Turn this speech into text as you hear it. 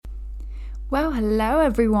Well, hello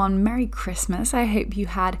everyone. Merry Christmas. I hope you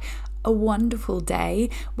had a wonderful day.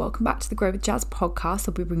 Welcome back to the Grow with Jazz podcast.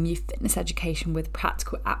 I'll be bringing you fitness education with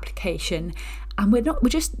practical application. And we're not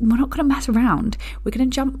going to mess around. We're going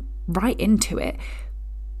to jump right into it.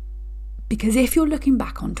 Because if you're looking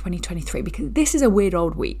back on 2023, because this is a weird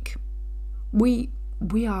old week, we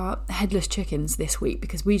are headless chickens this week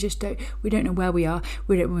because we don't know where we are,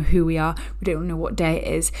 we don't know who we are, we don't know what day it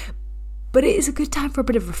is. But it is a good time for a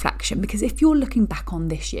bit of reflection, because if you're looking back on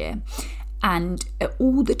this year and at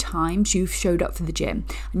all the times you've showed up for the gym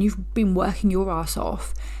and you've been working your ass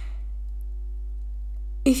off,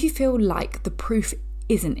 if you feel like the proof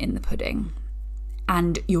isn't in the pudding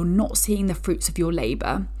and you're not seeing the fruits of your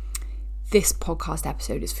labour, this podcast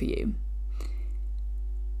episode is for you.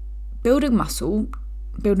 Building muscle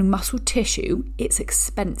tissue, it's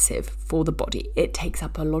expensive for the body. It takes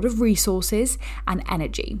up a lot of resources and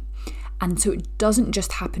energy. And so it doesn't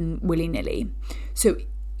just happen willy-nilly. So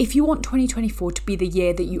if you want 2024 to be the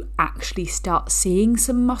year that you actually start seeing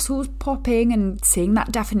some muscles popping and seeing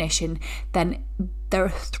that definition, then there are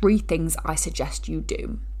 3 things I suggest you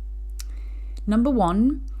do. Number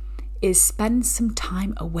 1 is spend some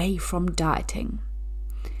time away from dieting.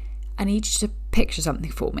 I need you to picture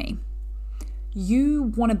something for me.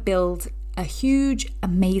 You want to build a huge,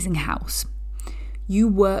 amazing house. You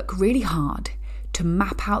work really hard to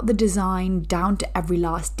map out the design down to every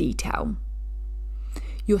last detail.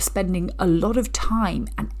 You're spending a lot of time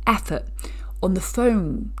and effort on the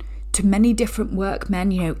phone to many different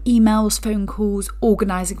workmen, emails, phone calls,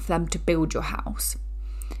 organising for them to build your house.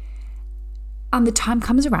 And the time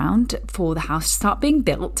comes around for the house to start being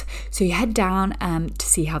built, so you head down to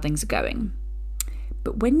see how things are going.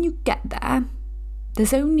 But when you get there,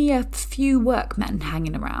 there's only a few workmen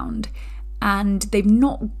hanging around, and they've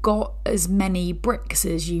not got as many bricks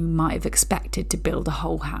as you might have expected to build a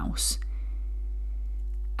whole house.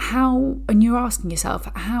 And you're asking yourself,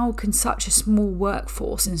 how can such a small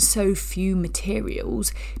workforce and so few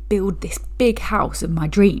materials build this big house of my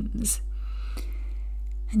dreams?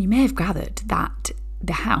 And you may have gathered that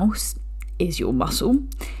the house is your muscle,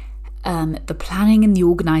 the planning and the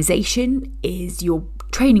organisation is your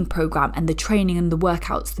training program and the training and the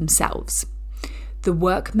workouts themselves. The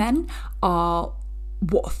workmen are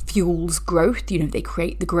what fuels growth. They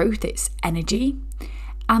create the growth, it's energy.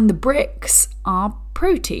 And the bricks are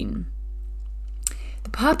protein.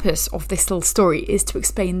 The purpose of this little story is to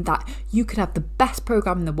explain that you could have the best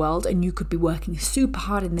program in the world and you could be working super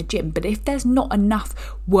hard in the gym, but if there's not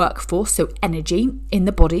enough workforce, so energy in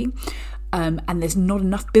the body, and there's not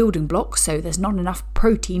enough building blocks, so there's not enough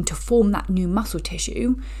protein to form that new muscle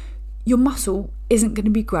tissue, your muscle isn't going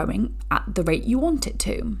to be growing at the rate you want it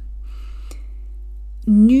to.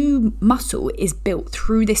 New muscle is built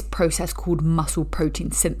through this process called muscle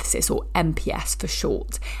protein synthesis, or MPS for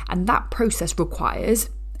short, and that process requires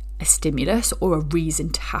a stimulus or a reason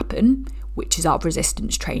to happen, which is our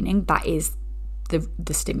resistance training. That is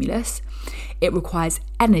the stimulus. It requires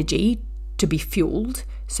energy to be fueled,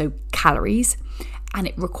 so calories, and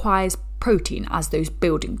it requires protein as those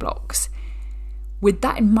building blocks. With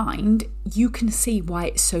that in mind, you can see why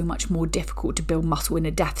it's so much more difficult to build muscle in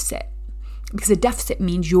a deficit. Because a deficit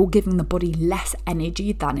means you're giving the body less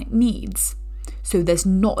energy than it needs. So there's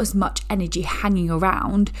not as much energy hanging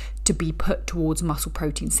around to be put towards muscle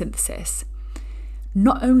protein synthesis.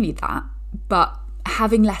 Not only that, but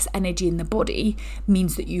having less energy in the body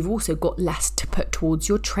means that you've also got less to put towards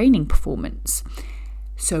your training performance.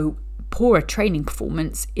 So poorer training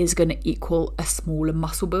performance is going to equal a smaller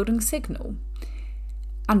muscle building signal.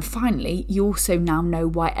 And finally, you also now know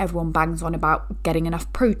why everyone bangs on about getting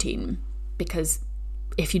enough protein. Because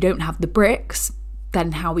if you don't have the bricks,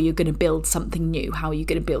 then how are you going to build something new? How are you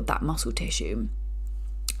going to build that muscle tissue?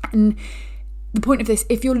 And the point of this,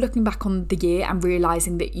 if you're looking back on the year and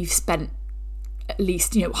realising that you've spent at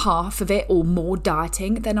least, half of it or more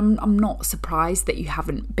dieting, then I'm not surprised that you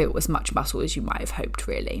haven't built as much muscle as you might have hoped,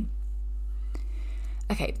 really.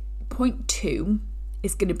 Okay, point 2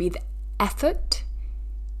 is going to be the effort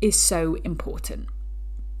is so important.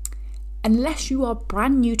 Unless you are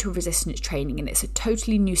brand new to resistance training and it's a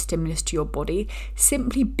totally new stimulus to your body,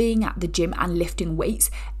 simply being at the gym and lifting weights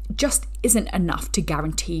just isn't enough to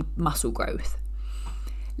guarantee muscle growth.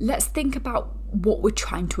 Let's think about what we're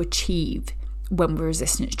trying to achieve when we're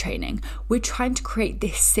resistance training. We're trying to create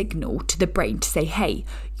this signal to the brain to say, hey,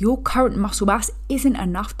 your current muscle mass isn't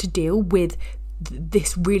enough to deal with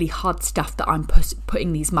this really hard stuff that I'm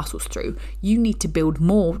putting these muscles through. You need to build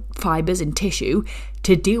more fibers and tissue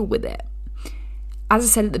to deal with it. as I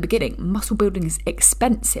said at the beginning, muscle building is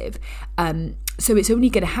expensive. So it's only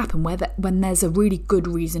going to happen when there's a really good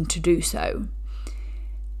reason to do so.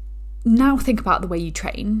 Now think about the way you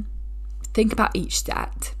train. Think about each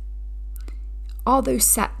set. Are those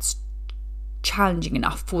sets challenging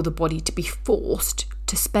enough for the body to be forced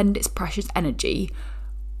to spend its precious energy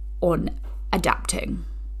on adapting?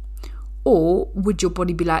 Or would your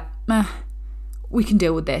body be like, we can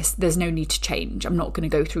deal with this, there's no need to change, I'm not going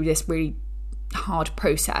to go through this really hard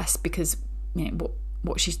process because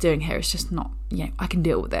what she's doing here is just not, I can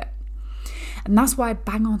deal with it. And that's why I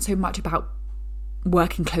bang on so much about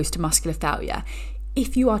working close to muscular failure.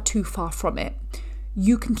 If you are too far from it,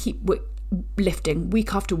 you can keep lifting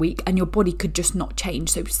week after week and your body could just not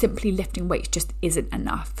change. So simply lifting weights just isn't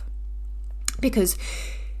enough. Because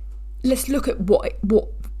let's look at what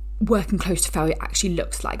working close to failure actually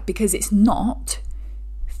looks like, because it's not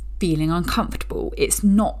feeling uncomfortable. It's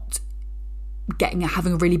not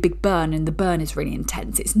having a really big burn and the burn is really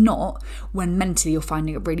intense. It's not when mentally you're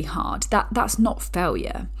finding it really hard. That's not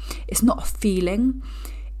failure. It's not a feeling.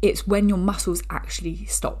 It's when your muscles actually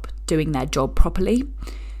stop doing their job properly.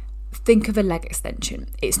 Think of a leg extension.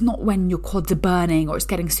 It's not when your quads are burning or it's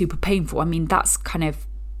getting super painful. I mean, that's kind of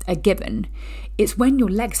a given. It's when your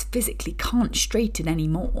legs physically can't straighten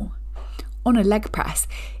anymore. On a leg press,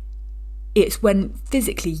 it's when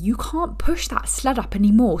physically you can't push that sled up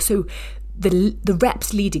anymore. So the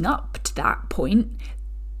reps leading up to that point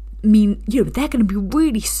mean, they're going to be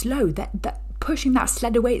really slow. That pushing that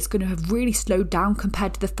sled away, it's going to have really slowed down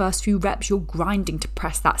compared to the first few reps. You're grinding to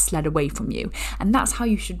press that sled away from you. And that's how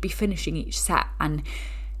you should be finishing each set. And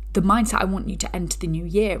the mindset I want you to enter the new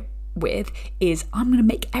year with is, I'm going to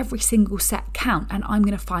make every single set count and I'm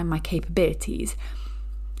going to find my capabilities.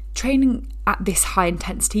 Training at this high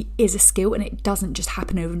intensity is a skill and it doesn't just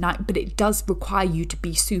happen overnight, but it does require you to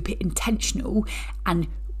be super intentional and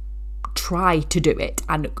try to do it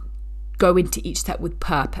and go into each set with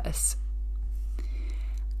purpose.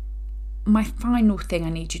 My final thing I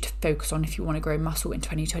need you to focus on if you want to grow muscle in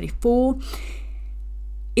 2024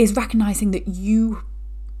 is recognizing that you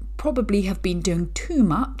probably have been doing too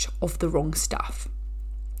much of the wrong stuff.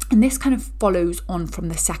 And this kind of follows on from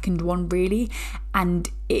the second one, really, and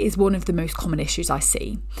it is one of the most common issues I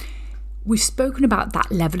see. We've spoken about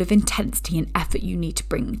that level of intensity and effort you need to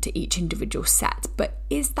bring to each individual set, but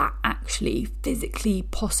is that actually physically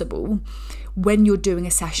possible when you're doing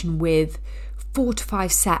a session with 4 to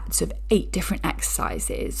 5 sets of 8 different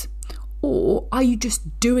exercises? Or are you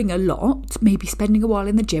just doing a lot, maybe spending a while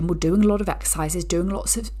in the gym or doing a lot of exercises, doing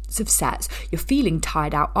lots of sets, you're feeling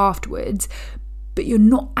tired out afterwards, but you're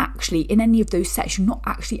not actually, in any of those sets, you're not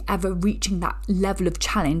actually ever reaching that level of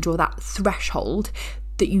challenge or that threshold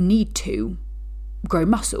that you need to grow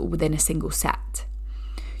muscle within a single set.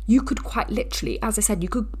 You could quite literally, as I said, you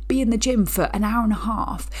could be in the gym for an hour and a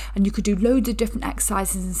half and you could do loads of different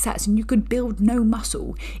exercises and sets and you could build no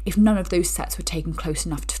muscle if none of those sets were taken close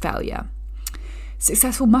enough to failure.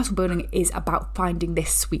 Successful muscle building is about finding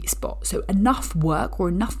this sweet spot. So enough work or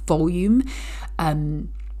enough volume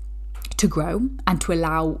to grow and to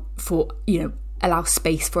allow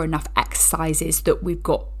space for enough exercises that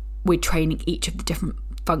we're training each of the different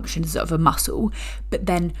functions of a muscle, but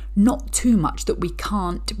then not too much that we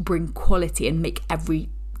can't bring quality and make every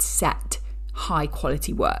set high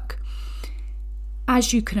quality work.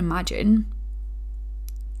 As you can imagine,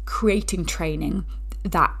 creating training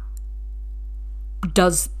that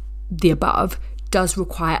does the above does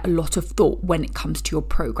require a lot of thought when it comes to your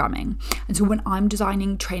programming. And so when I'm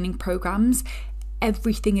designing training programs,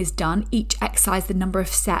 everything is done, each exercise, the number of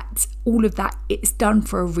sets, all of that, it's done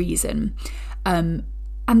for a reason.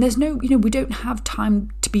 And there's no, we don't have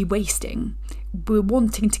time to be wasting. We're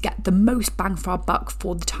wanting to get the most bang for our buck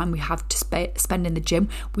for the time we have to spend in the gym.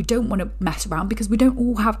 We don't want to mess around because we don't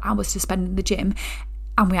all have hours to spend in the gym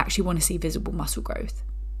and we actually want to see visible muscle growth.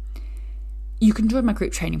 You can join my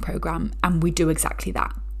group training program and we do exactly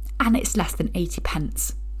that. And it's less than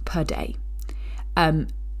 80p per day.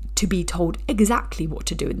 To be told exactly what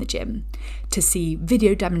to do in the gym, to see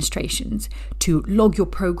video demonstrations, to log your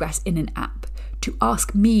progress in an app, to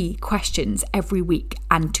ask me questions every week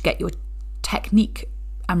and to get your technique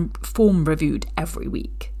and form reviewed every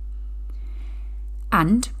week.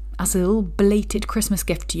 And as a little belated Christmas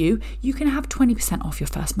gift to you, you can have 20% off your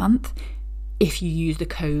first month if you use the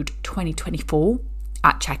code 2024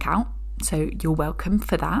 at checkout. So you're welcome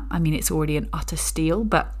for that. I mean, it's already an utter steal,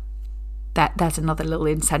 but there's another little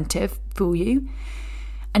incentive for you.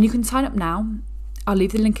 And you can sign up now. I'll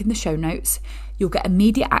leave the link in the show notes. You'll get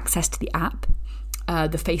immediate access to the app,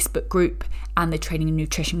 the Facebook group, and the training and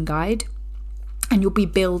nutrition guide. And you'll be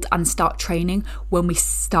billed and start training when we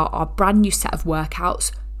start our brand new set of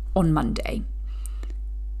workouts on Monday.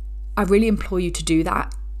 I really implore you to do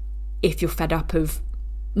that if you're fed up of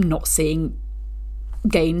not seeing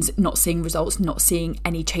gains, not seeing results, not seeing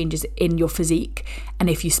any changes in your physique. And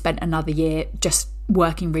if you spent another year just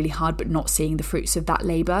working really hard but not seeing the fruits of that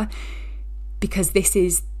labour, because this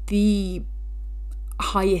is the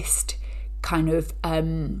highest kind of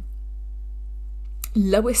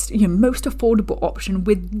lowest, most affordable option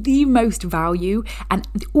with the most value, and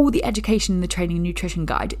all the education in the training and nutrition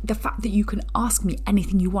guide, the fact that you can ask me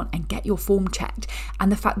anything you want and get your form checked, and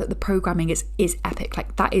the fact that the programming is epic.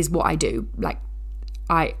 Like, that is what I do. Like,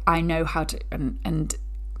 I know how to, and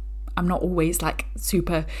I'm not always like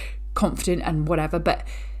super confident and whatever, but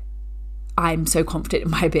I'm so confident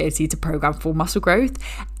in my ability to program for muscle growth.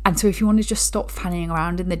 And so if you want to just stop fanning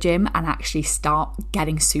around in the gym and actually start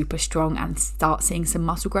getting super strong and start seeing some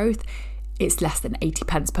muscle growth, it's less than 80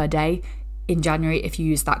 pence per day. In January, if you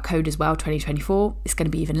use that code as well, 2024, it's going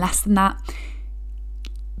to be even less than that.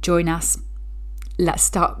 Join us. Let's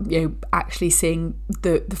start, actually seeing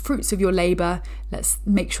the fruits of your labour. Let's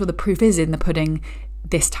make sure the proof is in the pudding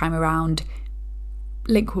this time around.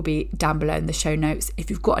 Link will be down below in the show notes. If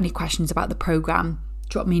you've got any questions about the programme,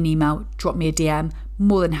 drop me an email, drop me a DM.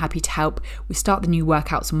 More than happy to help. We start the new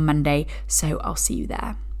workouts on Monday, so I'll see you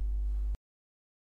there.